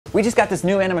We just got this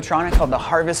new animatronic called the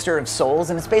Harvester of Souls,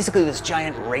 and it's basically this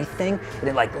giant wraith thing, and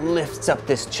it like lifts up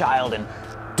this child and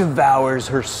devours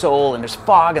her soul, and there's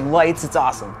fog and lights. It's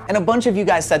awesome. And a bunch of you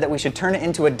guys said that we should turn it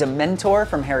into a Dementor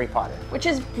from Harry Potter. Which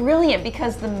is brilliant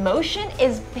because the motion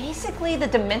is basically the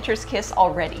Dementor's kiss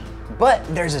already. But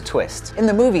there's a twist. In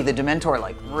the movie, the Dementor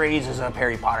like raises up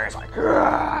Harry Potter. It's like,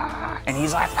 and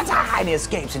he's like, and he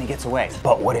escapes and he gets away.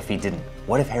 But what if he didn't?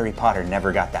 What if Harry Potter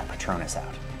never got that Patronus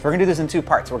out? So we're gonna do this in 2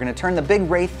 parts. We're gonna turn the big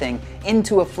wraith thing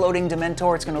into a floating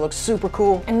Dementor. It's gonna look super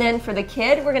cool. And then for the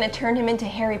kid, we're gonna turn him into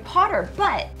Harry Potter,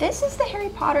 but this is the Harry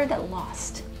Potter that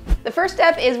lost. The first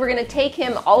step is we're gonna take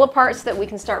him all apart so that we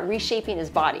can start reshaping his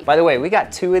body. By the way, we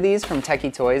got 2 of these from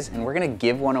Tekky Toys, and we're gonna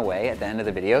give one away at the end of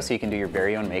the video so you can do your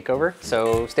very own makeover.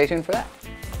 So stay tuned for that.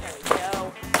 There we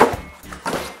go.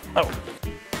 Oh.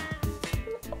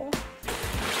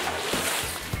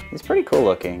 He's pretty cool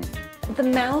looking. The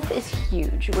mouth is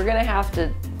huge. We're gonna have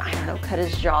to, I don't know, cut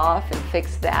his jaw off and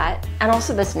fix that. And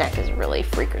also this neck is really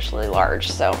freakishly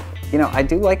large, so. You know, I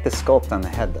do like the sculpt on the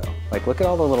head though. Like look at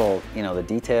all the little, you know, the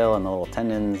detail and the little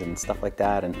tendons and stuff like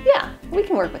that. And yeah, we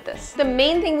can work with this. The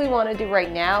main thing we wanna do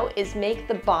right now is make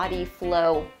the body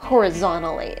flow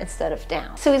horizontally instead of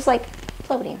down. So he's like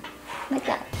floating, like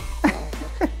that.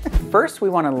 First, we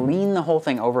want to lean the whole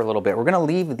thing over a little bit. We're going to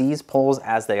leave these poles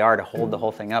as they are to hold the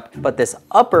whole thing up. But this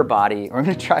upper body, we're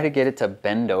going to try to get it to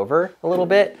bend over a little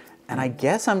bit. And I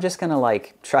guess I'm just going to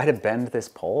like try to bend this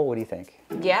pole. What do you think?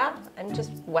 Yeah, and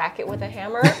just whack it with a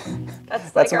hammer.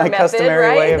 That's like my customary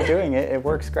right? way of doing it. It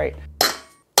works great.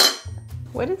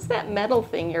 What is that metal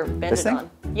thing you're bending This thing? on?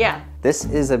 Yeah. This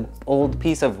is an old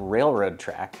piece of railroad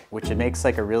track, which it makes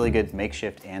like a really good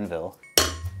makeshift anvil.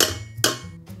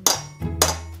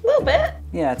 A little bit.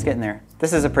 Yeah, it's getting there.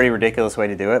 This is a pretty ridiculous way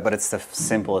to do it, but it's the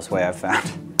simplest way I've found,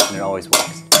 and it always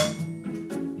works.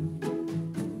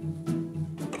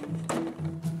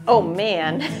 Oh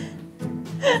man.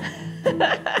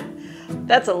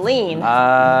 That's a lean.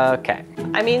 Okay.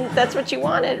 I mean, that's what you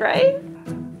wanted, right?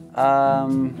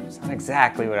 It's not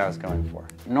exactly what I was going for.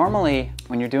 Normally,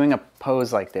 when you're doing a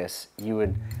pose like this, you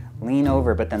would lean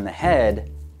over, but then the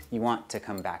head, you want to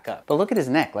come back up. But look at his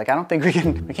neck. Like, I don't think we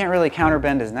can't really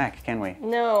counterbend his neck, can we?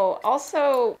 No,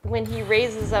 also, when he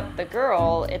raises up the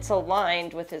girl, it's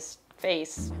aligned with his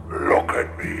face. Look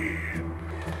at me.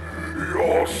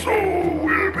 Your soul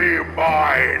will be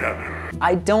mine.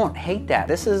 I don't hate that.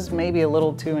 This is maybe a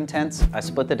little too intense. I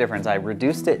split the difference. I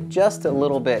reduced it just a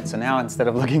little bit. So now instead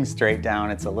of looking straight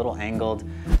down, it's a little angled.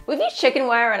 We've used chicken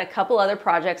wire on a couple other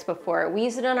projects before. We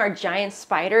used it on our giant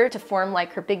spider to form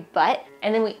like her big butt.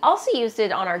 And then we also used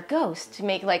it on our ghost to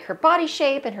make like her body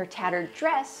shape and her tattered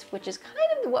dress, which is kind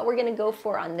of what we're gonna go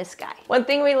for on this guy. One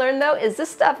thing we learned though is this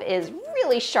stuff is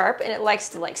really sharp and it likes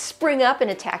to like spring up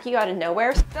and attack you out of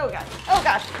nowhere. Oh gosh, oh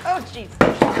gosh, oh jeez,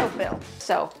 oh Bill.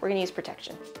 So we're gonna use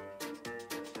protection.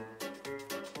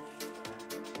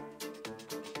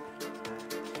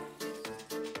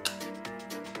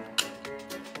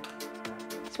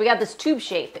 So we got this tube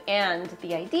shape and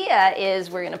the idea is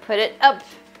we're gonna put it up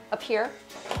here,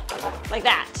 like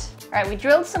that. All right, we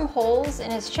drilled some holes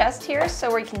in his chest here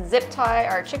so we can zip tie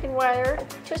our chicken wire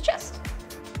to his chest.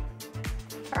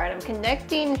 All right, I'm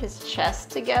connecting his chest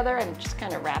together. I'm just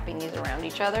kind of wrapping these around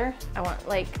each other. I want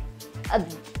like a,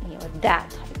 you know,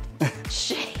 that type of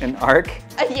shape. An arc?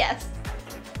 Yes.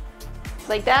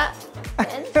 Like that.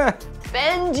 Bend.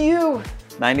 Bend you.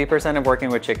 90% of working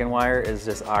with chicken wire is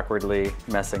just awkwardly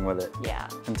messing with it. Yeah.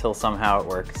 Until somehow it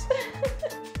works.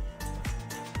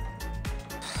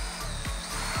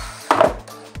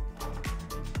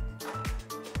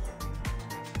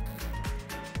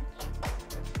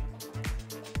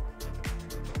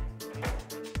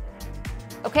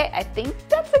 Okay, I think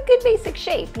that's a good basic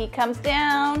shape. He comes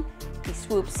down, he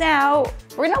swoops out.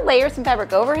 We're gonna layer some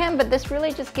fabric over him, but this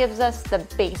really just gives us the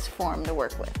base form to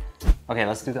work with. Okay,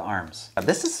 let's do the arms.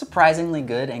 This is surprisingly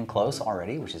good and close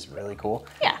already, which is really cool.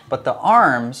 Yeah. But the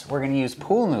arms, we're gonna use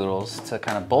pool noodles to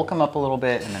kind of bulk them up a little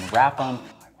bit and then wrap them.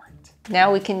 Oh, it worked.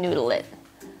 Now we can noodle it.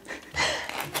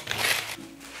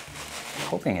 I'm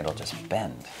hoping it'll just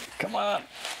bend. Come on.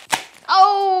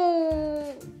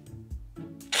 Oh!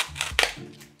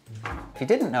 If you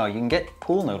didn't know, you can get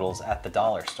pool noodles at the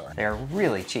dollar store. They're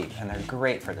really cheap and they're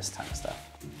great for this kind of stuff.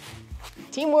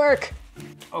 Teamwork.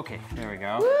 Okay, there we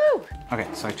go. Woo! Okay,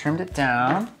 so I trimmed it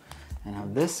down and now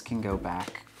this can go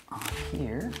back on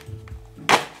here.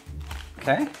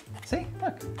 Okay, see,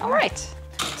 look. All right.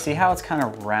 See how it's kind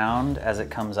of round as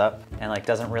it comes up and like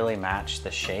doesn't really match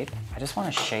the shape? I just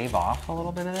want to shave off a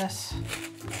little bit of this.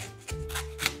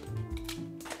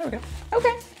 There we go.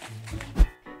 Okay.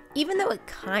 Even though it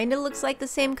kind of looks like the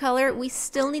same color, we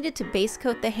still needed to base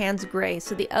coat the hands gray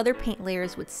so the other paint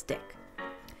layers would stick.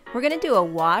 We're going to do a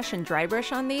wash and dry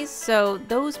brush on these, so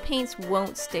those paints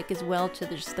won't stick as well to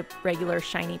just the regular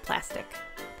shiny plastic.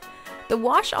 The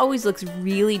wash always looks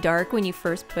really dark when you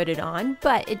first put it on,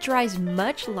 but it dries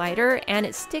much lighter and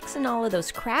it sticks in all of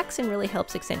those cracks and really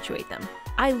helps accentuate them.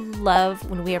 I love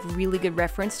when we have really good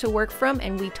reference to work from,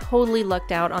 and we totally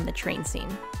lucked out on the train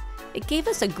scene. It gave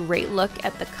us a great look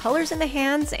at the colors in the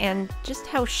hands and just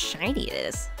how shiny it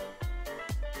is.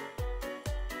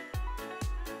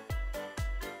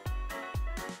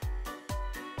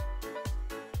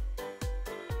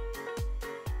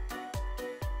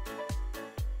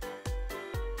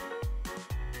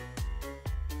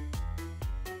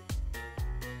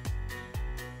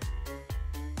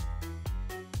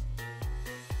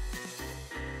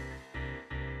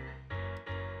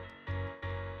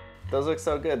 Those look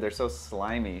so good. They're so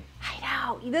slimy. I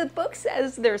know. The book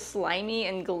says they're slimy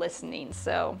and glistening,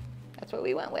 so that's what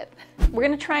we went with. We're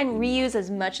gonna try and reuse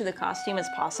as much of the costume as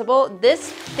possible.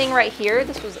 This thing right here,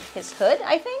 this was his hood,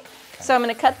 I think. So I'm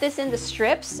gonna cut this into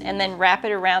strips and then wrap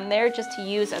it around there just to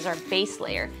use as our base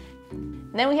layer.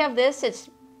 And then we have this, it's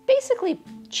basically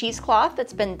cheesecloth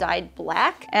that's been dyed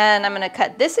black. And I'm gonna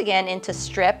cut this again into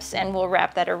strips and we'll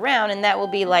wrap that around, and that will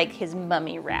be like his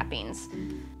mummy wrappings.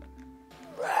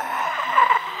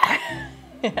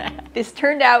 This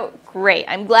turned out great.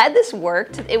 I'm glad this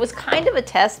worked. It was kind of a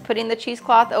test putting the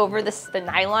cheesecloth over the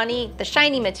nylon-y, the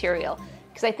shiny material,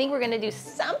 because I think we're gonna do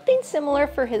something similar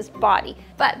for his body.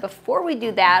 But before we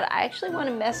do that, I actually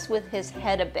wanna mess with his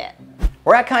head a bit.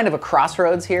 We're at kind of a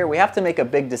crossroads here. We have to make a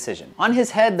big decision. On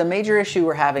his head, the major issue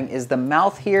we're having is the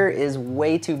mouth here is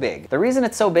way too big. The reason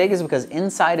it's so big is because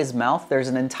inside his mouth, there's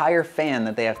an entire fan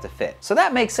that they have to fit. So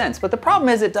that makes sense, but the problem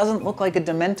is it doesn't look like a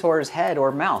Dementor's head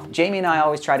or mouth. Jaimie and I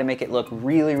always try to make it look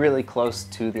really, really close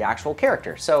to the actual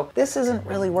character. So this isn't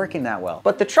really working that well.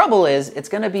 But the trouble is, it's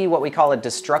gonna be what we call a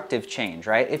destructive change,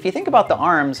 right? If you think about the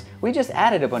arms, we just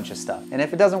added a bunch of stuff. And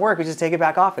if it doesn't work, we just take it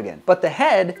back off again. But the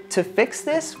head, to fix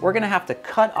this, we're gonna have to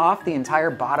cut off the entire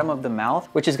bottom of the mouth,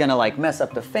 which is gonna like mess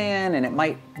up the fan and it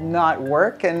might not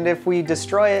work. And if we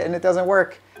destroy it and it doesn't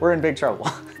work, we're in big trouble.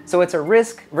 So it's a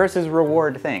risk versus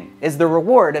reward thing. Is the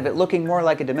reward of it looking more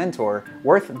like a Dementor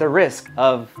worth the risk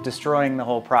of destroying the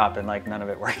whole prop and like none of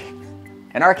it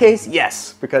working? In our case,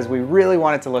 yes, because we really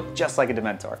want it to look just like a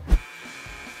Dementor.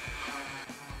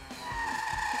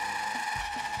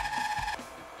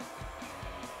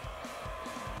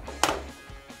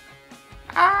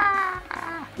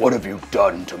 What have you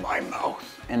done to my mouth?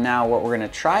 And now what we're gonna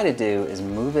try to do is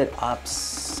move it up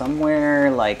somewhere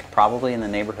like probably in the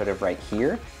neighborhood of right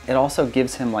here. It also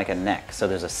gives him like a neck, so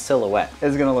there's a silhouette.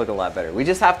 It's gonna look a lot better. We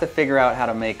just have to figure out how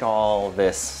to make all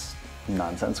this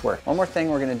nonsense work. One more thing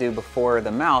we're gonna do before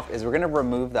the mouth is we're gonna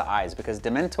remove the eyes, because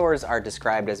Dementors are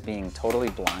described as being totally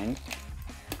blind.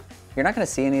 You're not gonna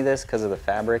see any of this because of the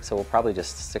fabric, so we'll probably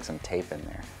just stick some tape in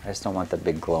there. I just don't want the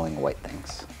big glowing white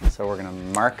things. So we're gonna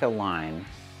mark a line.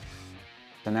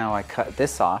 So now I cut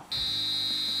this off.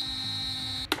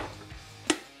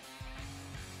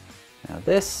 Now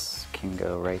this can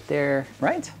go right there,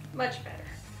 right? Much better.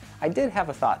 I did have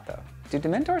a thought though. Do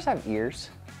Dementors have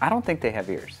ears? I don't think they have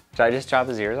ears. Should I just chop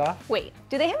his ears off? Wait,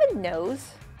 do they have a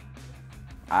nose?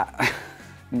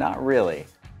 Not really.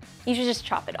 You should just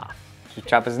chop it off. Just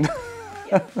chop his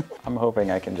nose. I'm hoping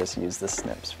I can just use the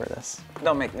snips for this.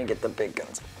 Don't make me get the big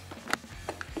guns.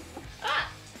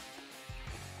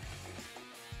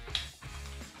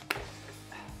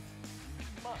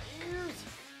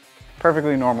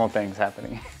 Perfectly normal things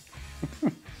happening.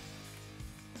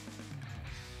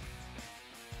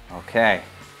 Okay,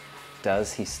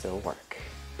 does he still work?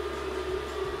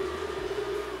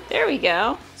 There we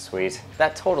go. Sweet,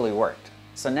 that totally worked.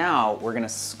 So now we're gonna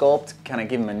sculpt, kind of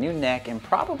give him a new neck and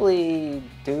probably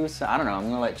do some, I don't know, I'm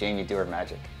gonna let Jaimie do her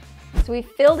magic. So we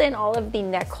filled in all of the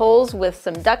neck holes with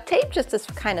some duct tape just to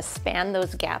kind of span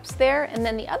those gaps there. And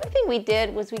then the other thing we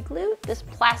did was we glued this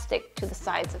plastic to the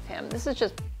sides of him. This is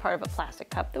just part of a plastic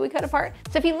cup that we cut apart.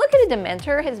 So if you look at a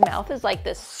Dementor, his mouth is like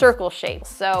this circle shape.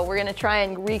 So we're gonna try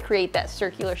and recreate that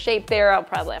circular shape there. I'll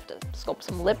probably have to sculpt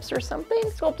some lips or something,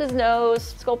 sculpt his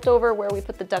nose, sculpt over where we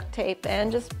put the duct tape,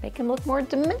 and just make him look more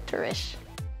Dementor-ish.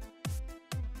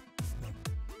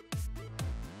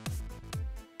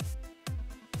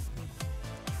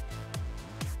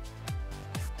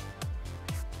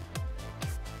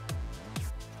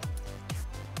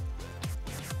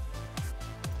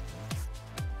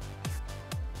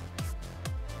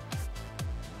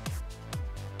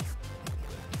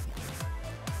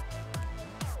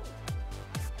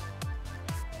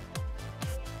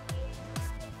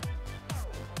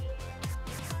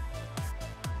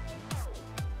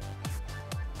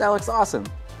 That looks awesome.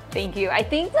 Thank you. I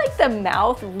think like the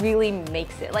mouth really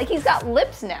makes it. Like he's got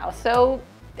lips now, so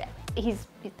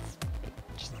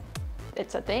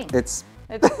it's a thing. It's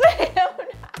A thing.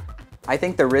 I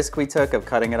think the risk we took of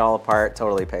cutting it all apart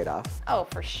totally paid off. Oh,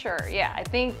 for sure. Yeah, I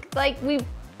think like we've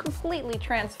completely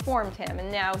transformed him,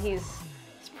 and now he's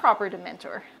proper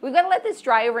Dementor. We've got to let this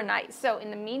dry overnight. So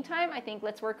in the meantime, I think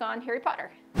let's work on Harry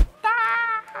Potter.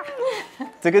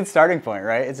 It's a good starting point,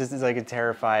 right? It's just like a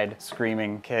terrified,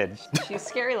 screaming kid. She's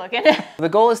scary looking. The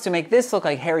goal is to make this look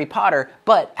like Harry Potter,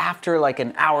 but after like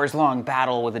an hours-long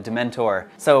battle with a Dementor.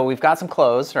 So we've got some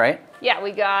clothes, right? Yeah,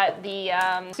 we got the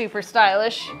super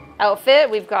stylish outfit.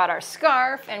 We've got our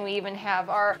scarf, and we even have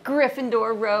our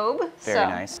Gryffindor robe. Very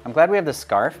nice. I'm glad we have the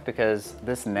scarf because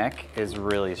this neck is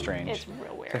really strange. It's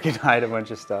real weird. It can hide a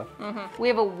bunch of stuff. We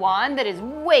have a wand that is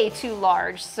way too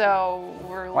large, so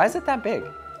Why is it that big?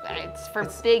 It's for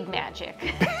big magic.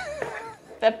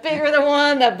 The bigger the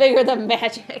wand, the bigger the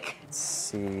magic. Let's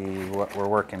see what we're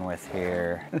working with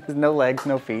here. There's no legs,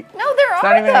 no feet. No, there not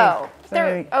are even though.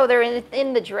 any- They're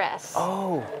in the dress.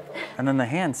 Oh, and then the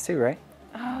hands too, right?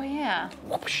 Oh yeah.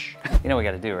 Whoopsh. You know what we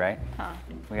gotta do, right? Huh.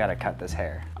 We gotta cut this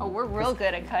hair. Oh, we're real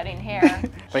good at cutting hair.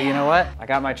 But you know what? I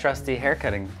got my trusty hair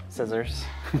cutting scissors.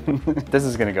 This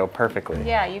is gonna go perfectly.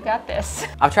 Yeah, you got this.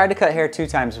 I've tried to cut hair 2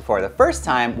 times before. The first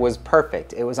time was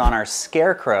perfect. It was on our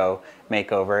Scarecrow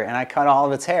makeover, and I cut all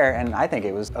of its hair, and I think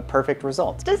it was a perfect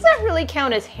result. Does that really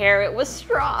count as hair? It was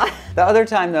straw. The other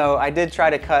time though, I did try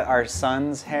to cut our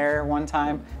son's hair one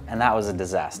time, and that was a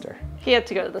disaster. He had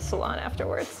to go to the salon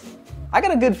afterwards. I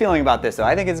got a good feeling about this though.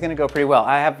 I think it's gonna go pretty well.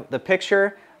 I have the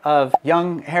picture of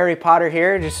young Harry Potter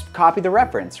here. Just copy the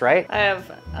reference, right? I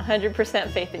have 100%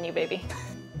 faith in you, baby.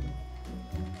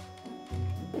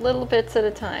 Little bits at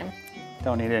a time.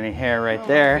 Don't need any hair right Oh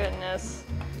there. my goodness.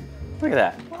 Look at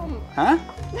that. Huh?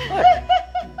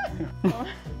 Look.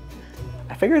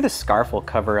 I figure the scarf will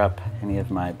cover up any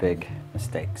of my big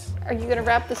mistakes. Are you gonna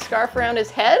wrap the scarf around his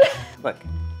head? Look.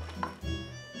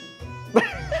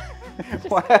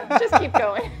 Just keep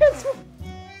going.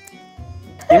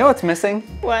 You know what's missing?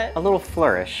 What? A little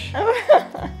flourish.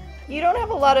 You don't have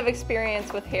a lot of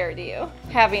experience with hair, do you?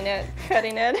 Having it,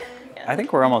 cutting it. I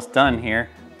think we're almost done here.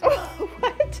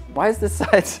 What? Why is this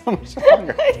side so much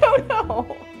longer? I don't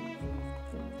know.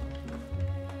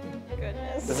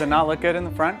 Goodness. Does it not look good in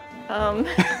the front? Um,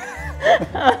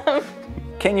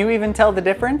 Can you even tell the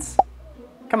difference?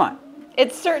 Come on.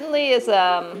 it certainly is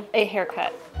a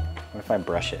haircut. What if I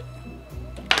brush it?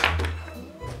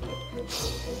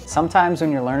 Sometimes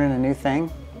when you're learning a new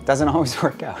thing, it doesn't always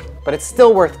work out. But it's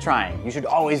still worth trying. You should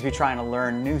always be trying to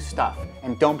learn new stuff,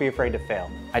 and don't be afraid to fail.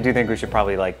 I do think we should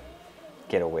probably like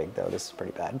get a wig though. This is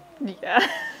pretty bad. Yeah.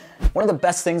 One of the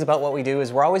best things about what we do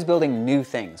is we're always building new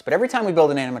things, but every time we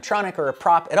build an animatronic or a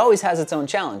prop, it always has its own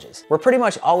challenges. We're pretty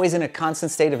much always in a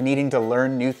constant state of needing to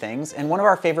learn new things, and one of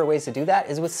our favorite ways to do that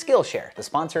is with Skillshare, the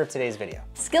sponsor of today's video.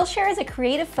 Skillshare is a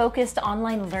creative-focused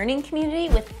online learning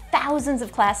community with thousands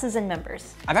of classes and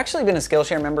members. I've actually been a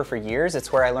Skillshare member for years.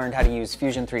 It's where I learned how to use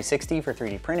Fusion 360 for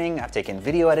 3D printing. I've taken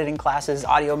video editing classes,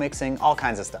 audio mixing, all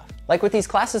kinds of stuff. Like with these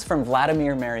classes from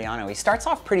Vladimir Mariano, he starts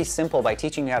off pretty simple by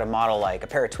teaching you how to model like a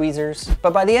pair of tweezers,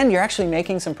 but by the end you're actually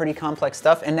making some pretty complex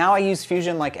stuff, and now I use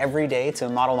Fusion like every day to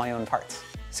model my own parts.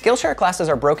 Skillshare classes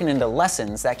are broken into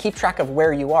lessons that keep track of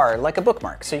where you are, like a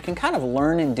bookmark, so you can kind of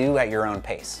learn and do at your own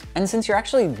pace. And since you're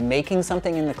actually making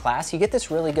something in the class, you get this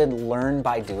really good learn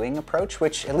by doing approach,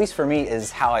 which at least for me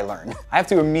is how I learn. I have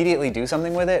to immediately do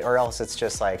something with it, or else it's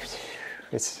just like,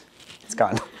 it's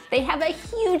gone. They have a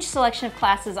huge selection of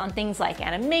classes on things like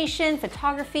animation,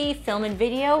 photography, film and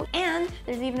video, and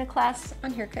there's even a class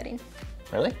on haircutting.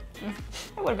 Really?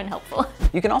 That would have been helpful.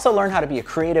 You can also learn how to be a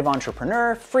creative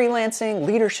entrepreneur, freelancing,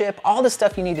 leadership, all the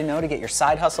stuff you need to know to get your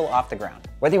side hustle off the ground.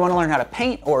 Whether you want to learn how to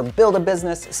paint or build a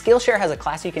business, Skillshare has a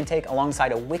class you can take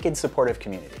alongside a wicked supportive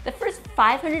community. The first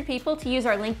 500 people to use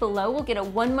our link below will get a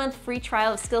 1-month free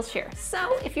trial of Skillshare.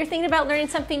 So if you're thinking about learning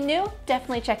something new,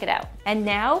 definitely check it out. And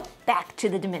now, back to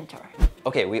the Dementor.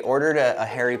 Okay, we ordered a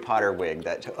Harry Potter wig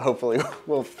that hopefully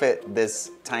will fit this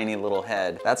tiny little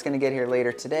head. That's gonna get here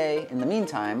later today. In the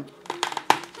meantime,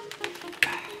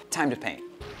 time to paint.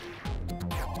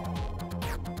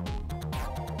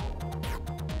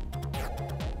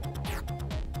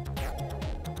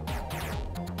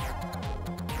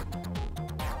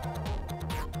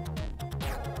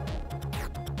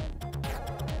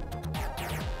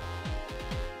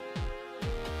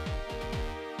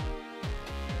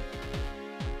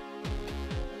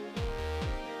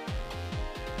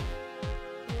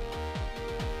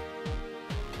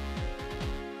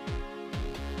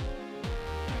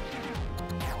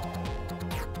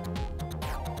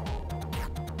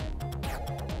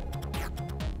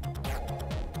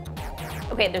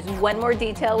 Okay, there's one more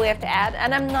detail we have to add,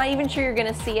 and I'm not even sure you're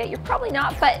gonna see it. You're probably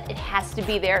not, but it has to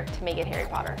be there to make it Harry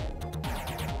Potter.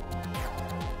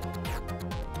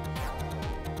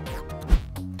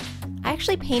 I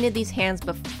actually painted these hands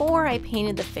before I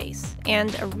painted the face,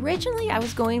 and originally I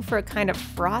was going for a kind of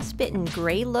frostbitten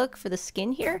gray look for the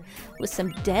skin here, with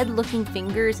some dead looking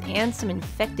fingers and some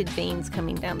infected veins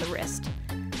coming down the wrist.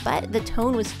 But the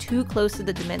tone was too close to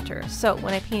the Dementor, so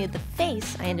when I painted the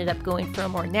face, I ended up going for a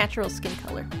more natural skin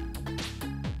color.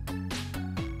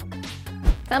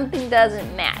 Something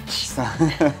doesn't match.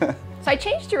 So I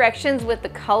changed directions with the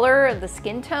color of the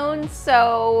skin tone,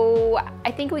 so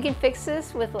I think we can fix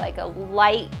this with like a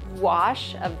light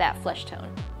wash of that flesh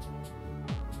tone.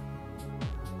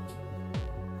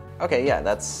 Okay, yeah,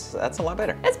 that's a lot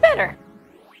better. That's better.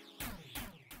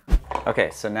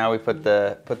 Okay, so now we put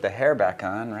the hair back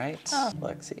on, right? Oh.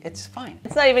 Look, see, it's fine.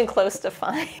 It's not even close to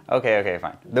fine. Okay,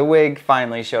 fine. The wig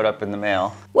finally showed up in the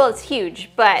mail. Well, it's huge,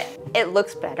 but it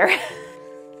looks better.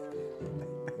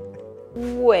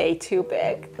 Way too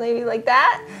big. Maybe like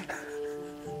that?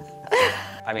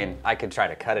 I mean, I could try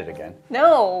to cut it again.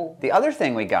 No. The other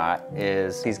thing we got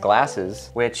is these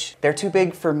glasses, which they're too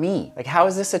big for me. Like, how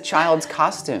is this a child's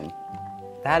costume?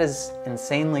 That is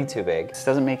insanely too big. This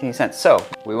doesn't make any sense. So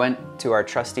we went to our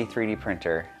trusty 3D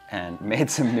printer and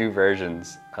made some new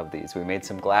versions of these. We made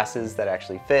some glasses that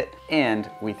actually fit,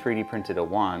 and we 3D printed a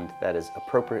wand that is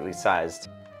appropriately sized.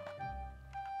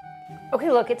 Okay,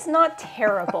 look, it's not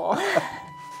terrible.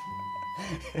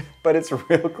 But it's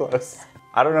real close.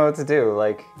 I don't know what to do,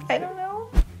 like. I don't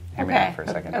know. Hear me out for a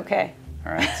second. Okay.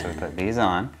 All right, so we put these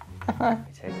on. We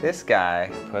take this guy,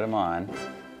 put him on.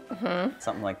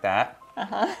 Something like that.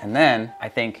 And then I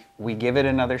think we give it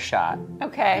another shot.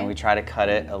 Okay. And we try to cut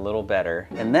it a little better.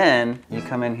 And then you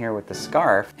come in here with the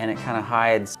scarf and it kind of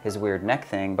hides his weird neck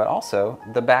thing, but also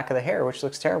the back of the hair, which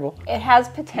looks terrible. It has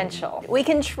potential. We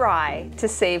can try to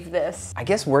save this. I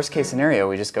guess worst case scenario,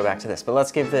 we just go back to this, but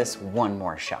let's give this one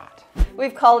more shot.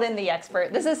 We've called in the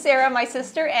expert. This is Sarah, my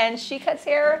sister, and she cuts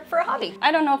hair for a hobby.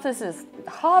 I don't know if this is a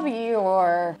hobby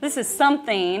or this is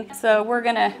something. So we're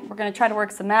gonna try to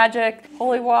work some magic,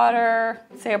 holy water,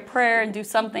 say a prayer, and do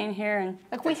something here. And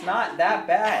It's not that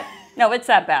bad. no, it's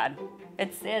that bad.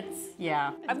 It's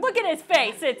yeah. Look at his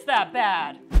face. It's that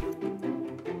bad.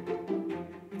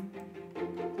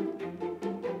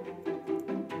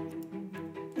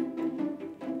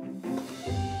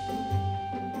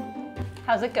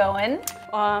 How's it going?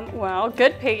 Well,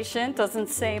 good patient, doesn't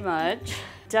say much.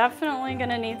 Definitely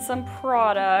gonna need some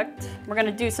product. We're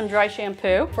gonna do some dry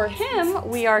shampoo. For him,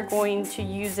 we are going to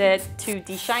use it to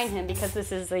deshine him because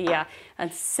this is a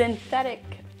synthetic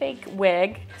fake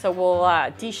wig. So we'll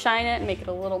deshine it and make it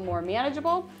a little more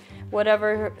manageable.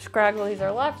 Whatever scragglies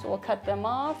are left, we'll cut them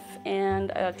off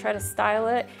and try to style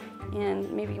it,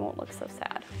 and maybe he won't look so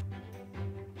sad.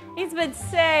 He's been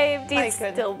saved. He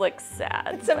still looks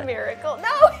sad. It's a miracle.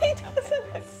 No, he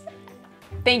doesn't look sad.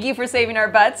 Thank you for saving our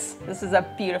butts. This is a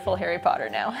beautiful Harry Potter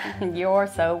now. You're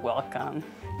so welcome.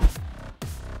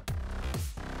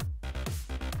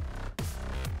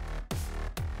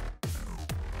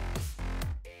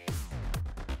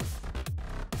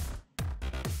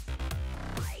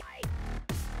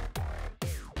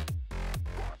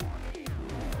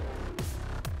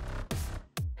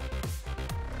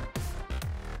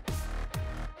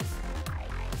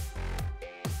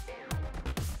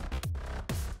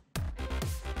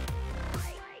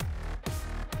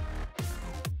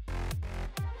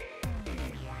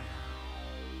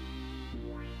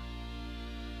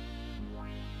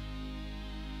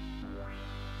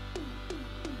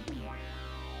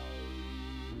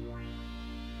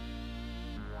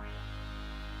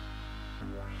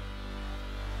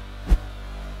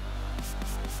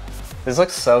 This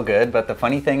looks so good, but the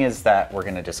funny thing is that we're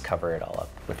gonna just cover it all up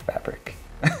with fabric.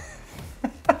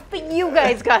 But you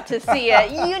guys got to see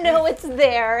it. You know it's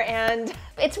there, and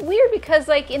it's weird because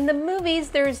like in the movies,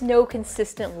 there's no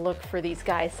consistent look for these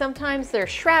guys. Sometimes they're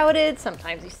shrouded,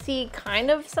 sometimes you see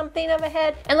kind of something of a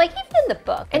head. And like even in the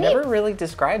book. It never really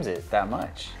describes it that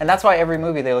much. And that's why every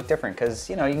movie they look different, because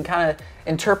you know, you can kind of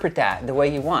interpret that the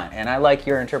way you want, and I like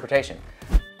your interpretation.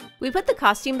 We put the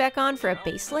costume back on for a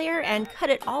base layer and cut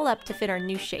it all up to fit our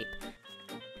new shape.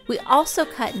 We also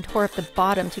cut and tore up the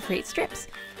bottom to create strips.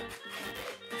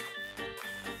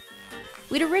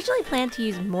 We'd originally planned to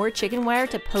use more chicken wire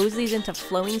to pose these into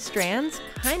flowing strands,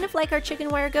 kind of like our chicken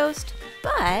wire ghost,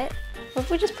 but what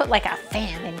if we just put like a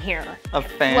fan in here? A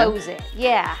fan? Flows it,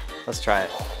 yeah. Let's try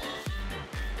it.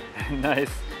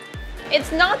 Nice.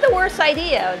 It's not the worst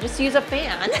idea, just use a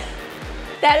fan.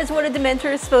 That is what a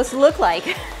Dementor is supposed to look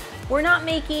like. We're not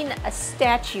making a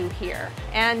statue here,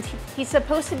 and he's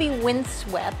supposed to be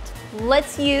windswept.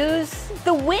 Let's use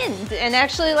the wind and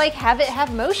actually like have it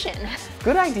have motion.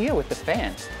 Good idea with the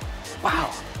fan.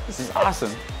 Wow, this is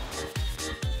awesome.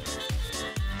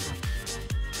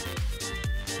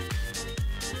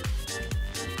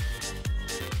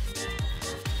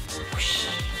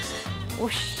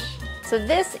 Whoosh. So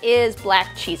this is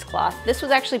black cheesecloth. This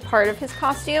was actually part of his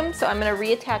costume, so I'm gonna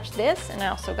reattach this, and I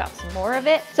also got some more of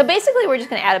it. So basically we're just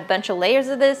gonna add a bunch of layers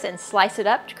of this and slice it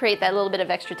up to create that little bit of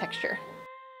extra texture.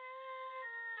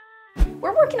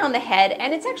 We're working on the head,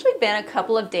 and it's actually been a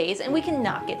couple of days and we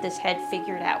cannot get this head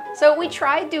figured out. So we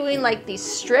tried doing like these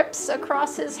strips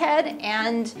across his head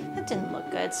and that didn't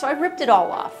look good. So I ripped it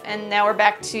all off and now we're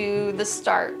back to the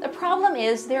start. The problem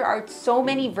is there are so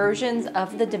many versions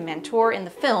of the Dementor in the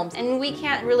films and we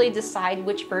can't really decide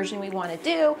which version we want to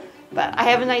do, but I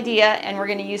have an idea and we're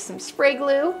gonna use some spray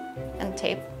glue and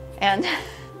tape and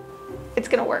it's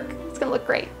gonna work. It's gonna look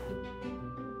great.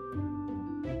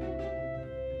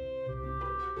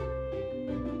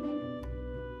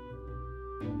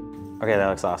 Okay, that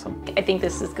looks awesome. I think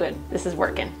this is good. This is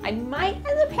working. I might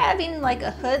end up having like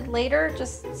a hood later,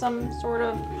 just some sort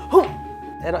of...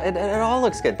 It all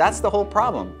looks good. That's the whole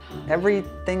problem.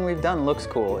 Everything we've done looks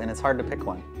cool and it's hard to pick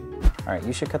one. All right,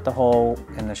 you should cut the hole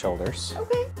in the shoulders.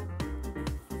 Okay.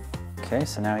 Okay,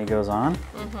 so now he goes on.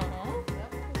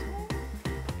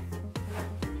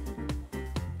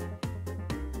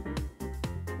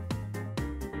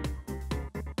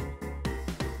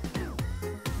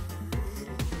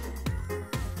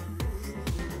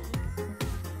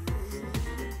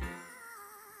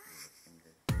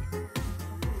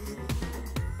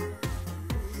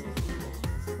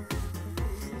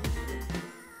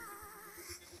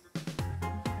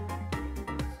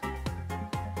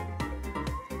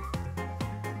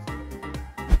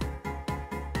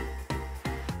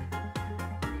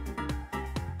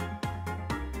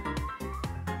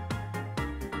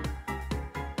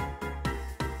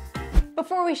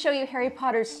 Before we show you Harry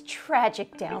Potter's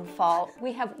tragic downfall,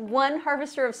 we have one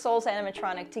Harvester of Souls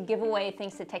animatronic to give away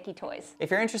thanks to Tekky Toys.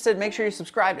 If you're interested, make sure you're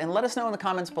subscribed and let us know in the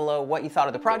comments below what you thought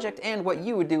of the project and what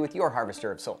you would do with your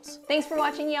Harvester of Souls. Thanks for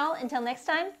watching, y'all. Until next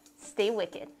time, stay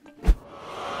wicked.